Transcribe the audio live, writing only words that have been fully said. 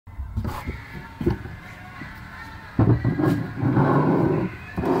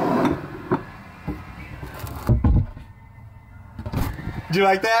Do you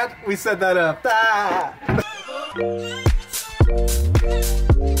like that? We set that up. Ah!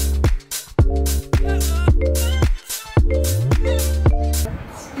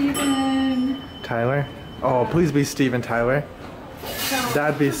 Steven. Tyler? Oh, please be Steven Tyler. No.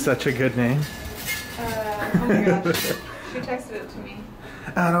 That'd be such a good name. Oh my gosh. She texted it to me.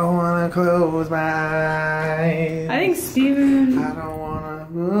 I don't wanna close my eyes. I think Steven. I don't wanna.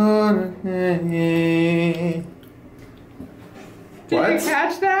 Did you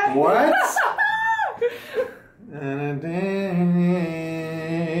catch that? What?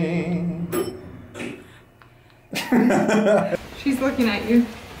 She's looking at you.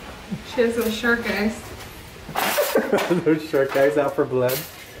 She has those shark eyes. Those shark eyes out for blood.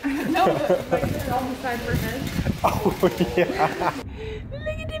 No, but like they're on the side of her head. Oh yeah.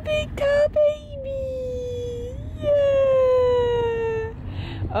 Look at the big tall baby. Yeah.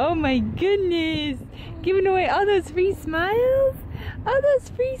 Oh my goodness. Giving away all those free smiles. All those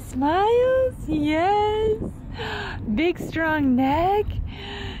free smiles. Yes. Big strong neck.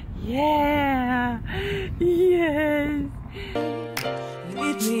 Yeah. Yes.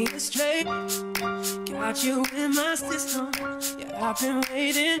 Lead me astray. Got you in my system. Yeah, I've been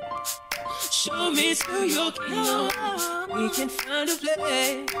waiting. Show me to your kingdom. We can find a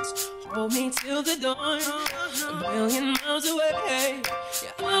place. Hold me till the dawn. A million miles away.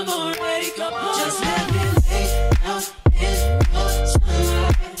 Yeah, I'm already gone. Just let me lay out in your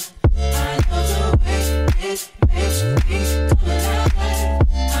sunlight. I love the way it makes me come alive.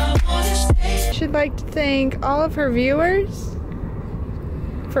 I wanna stay. Should like to thank all of her viewers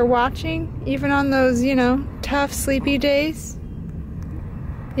for watching, even on those, you know, tough, sleepy days.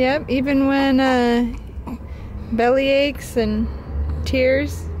 Yep, even when belly aches and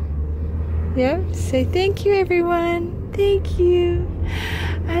tears. Yep, say thank you, everyone. Thank you.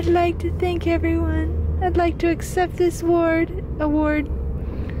 I'd like to thank everyone. I'd like to accept this award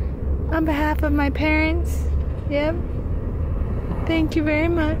on behalf of my parents. Yep. Thank you very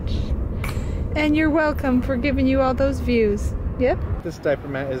much. And you're welcome for giving you all those views. Yep. This diaper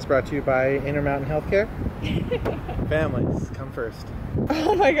mat is brought to you by Intermountain Healthcare. Families, come first.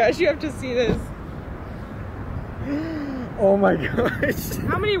 Oh my gosh, you have to see this. Oh my gosh.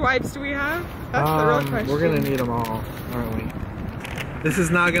 How many wipes do we have? That's the real question. We're gonna need them all, aren't we? This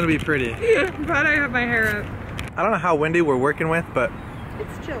is not gonna be pretty. I'm glad I have my hair up. I don't know how windy we're working with, but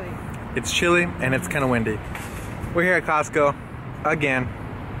It's chilly. it's chilly and it's kind of windy. We're here at Costco again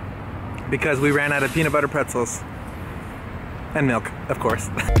because we ran out of peanut butter pretzels and milk, of course.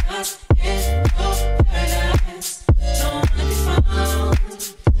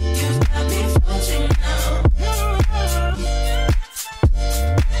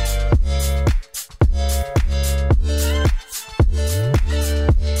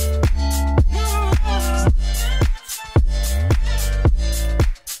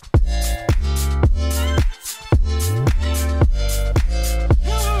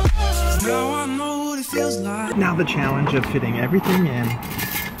 Now the challenge of fitting everything in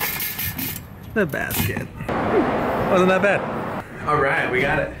the basket. Wasn't that bad. All right, we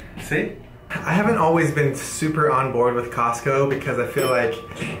got it. See? I haven't always been super on board with Costco because I feel like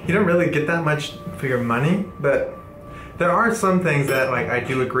you don't really get that much for your money, but there are some things that like I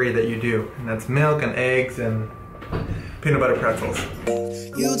do agree that you do, and that's milk and eggs and peanut butter pretzels.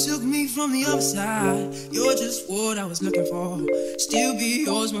 You took me from the other side. You're just what I was looking for. Still be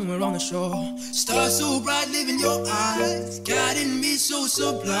yours when we're on the shore. Stars so bright, live in your eyes, guiding me so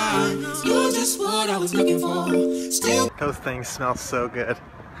sublime. You're just what I was looking for. Still. Those things smell so good.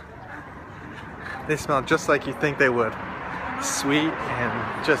 They smell just like you think they would. Sweet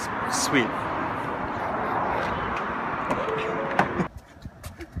and just sweet.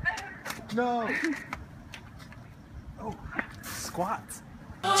 No. Oh, squats.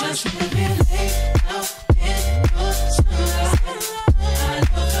 Just let me lay out in your sunlight. I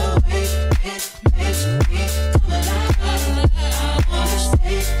love the way it makes me come alive. I wanna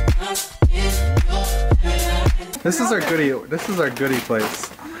stay up in your paradise. This is our goodie place.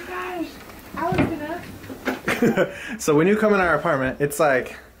 Oh my gosh. I was gonna. So when you come in our apartment, it's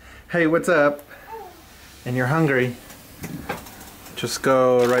like, hey, what's up? And you're hungry. Just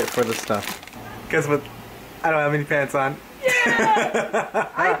go right for the stuff. Guess what? I don't have any pants on. Yeah!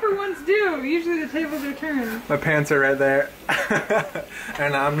 I for once do. Usually the tables are turned. My pants are right there.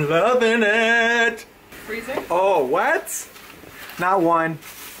 And I'm loving it. Freezer? Oh, what? Not one,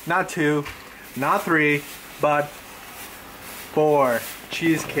 not two, not three, but 4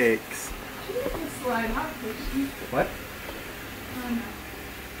 cheesecakes. She didn't slide hot fish. What?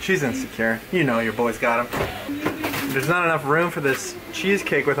 She's insecure. You know your boy's got him. There's not enough room for this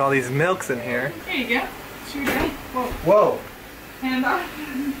cheesecake with all these milks in here. There you go. Shoot it. Whoa. Whoa. Hand on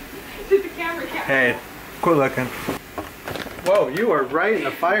to the camera. Hey, quit looking. Whoa, you are right in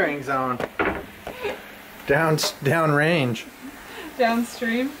the firing zone. Downrange.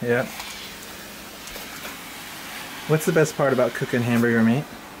 Downstream. Yep. What's the best part about cooking hamburger meat?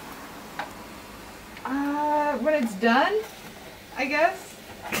 When it's done, I guess.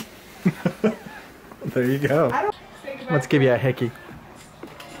 There you go. I don't think about Let's give you a hickey.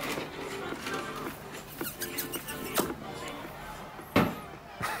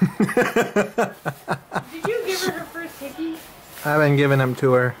 Did you give her first hickey? I've been giving them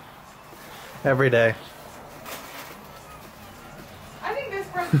to her every day. I think this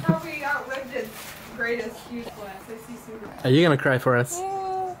one's probably outlived its greatest usefulness. I see super. Are you gonna cry for us?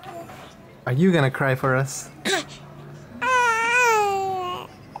 Are you gonna cry for us?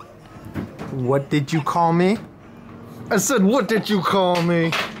 What did you call me? I said, what did you call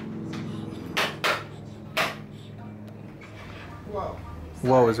me? Whoa.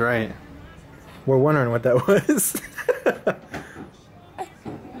 Whoa was right. We're wondering what that was.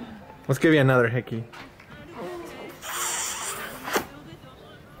 Let's give you another hickey.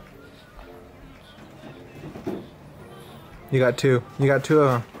 You got two. You got two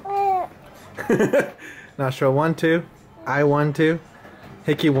of them. Nostril 1, 2. Eye 1, 2.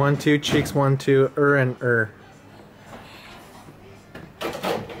 Hickey 1, 2. Cheeks 1, 2. And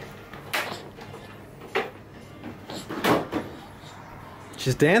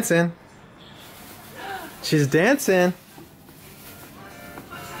She's dancing. She's dancing.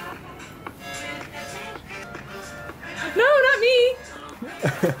 No, not me.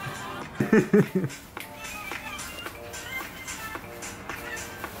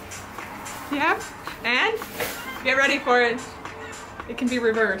 Yeah, and get ready for it. It can be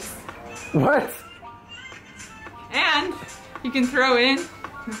reversed. What? And you can throw in.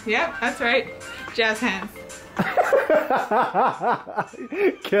 Yep, that's right. Jazz hands.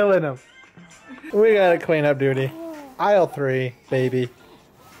 Killing him. We got a cleanup duty. Aisle 3, baby.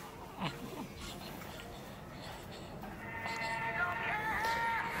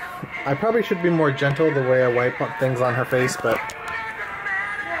 I probably should be more gentle the way I wipe up things on her face, but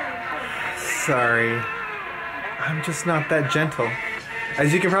sorry. I'm just not that gentle.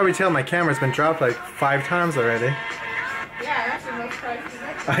 As you can probably tell, my camera's been dropped like 5 times already. Yeah, that's the most priceless.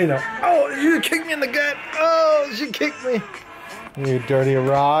 I know. Oh, you kicked me in the gut. Oh, she kicked me. You dirty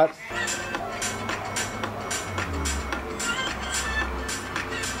rot.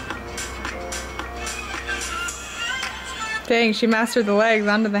 Dang, she mastered the legs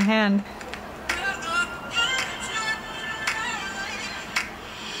onto the hand.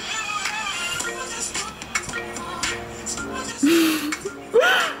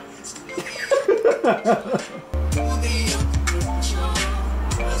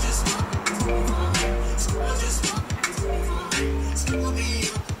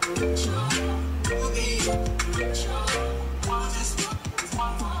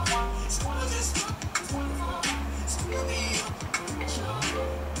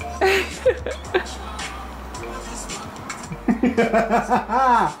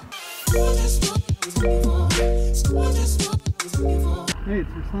 Hey,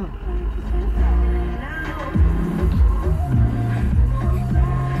 it's your son.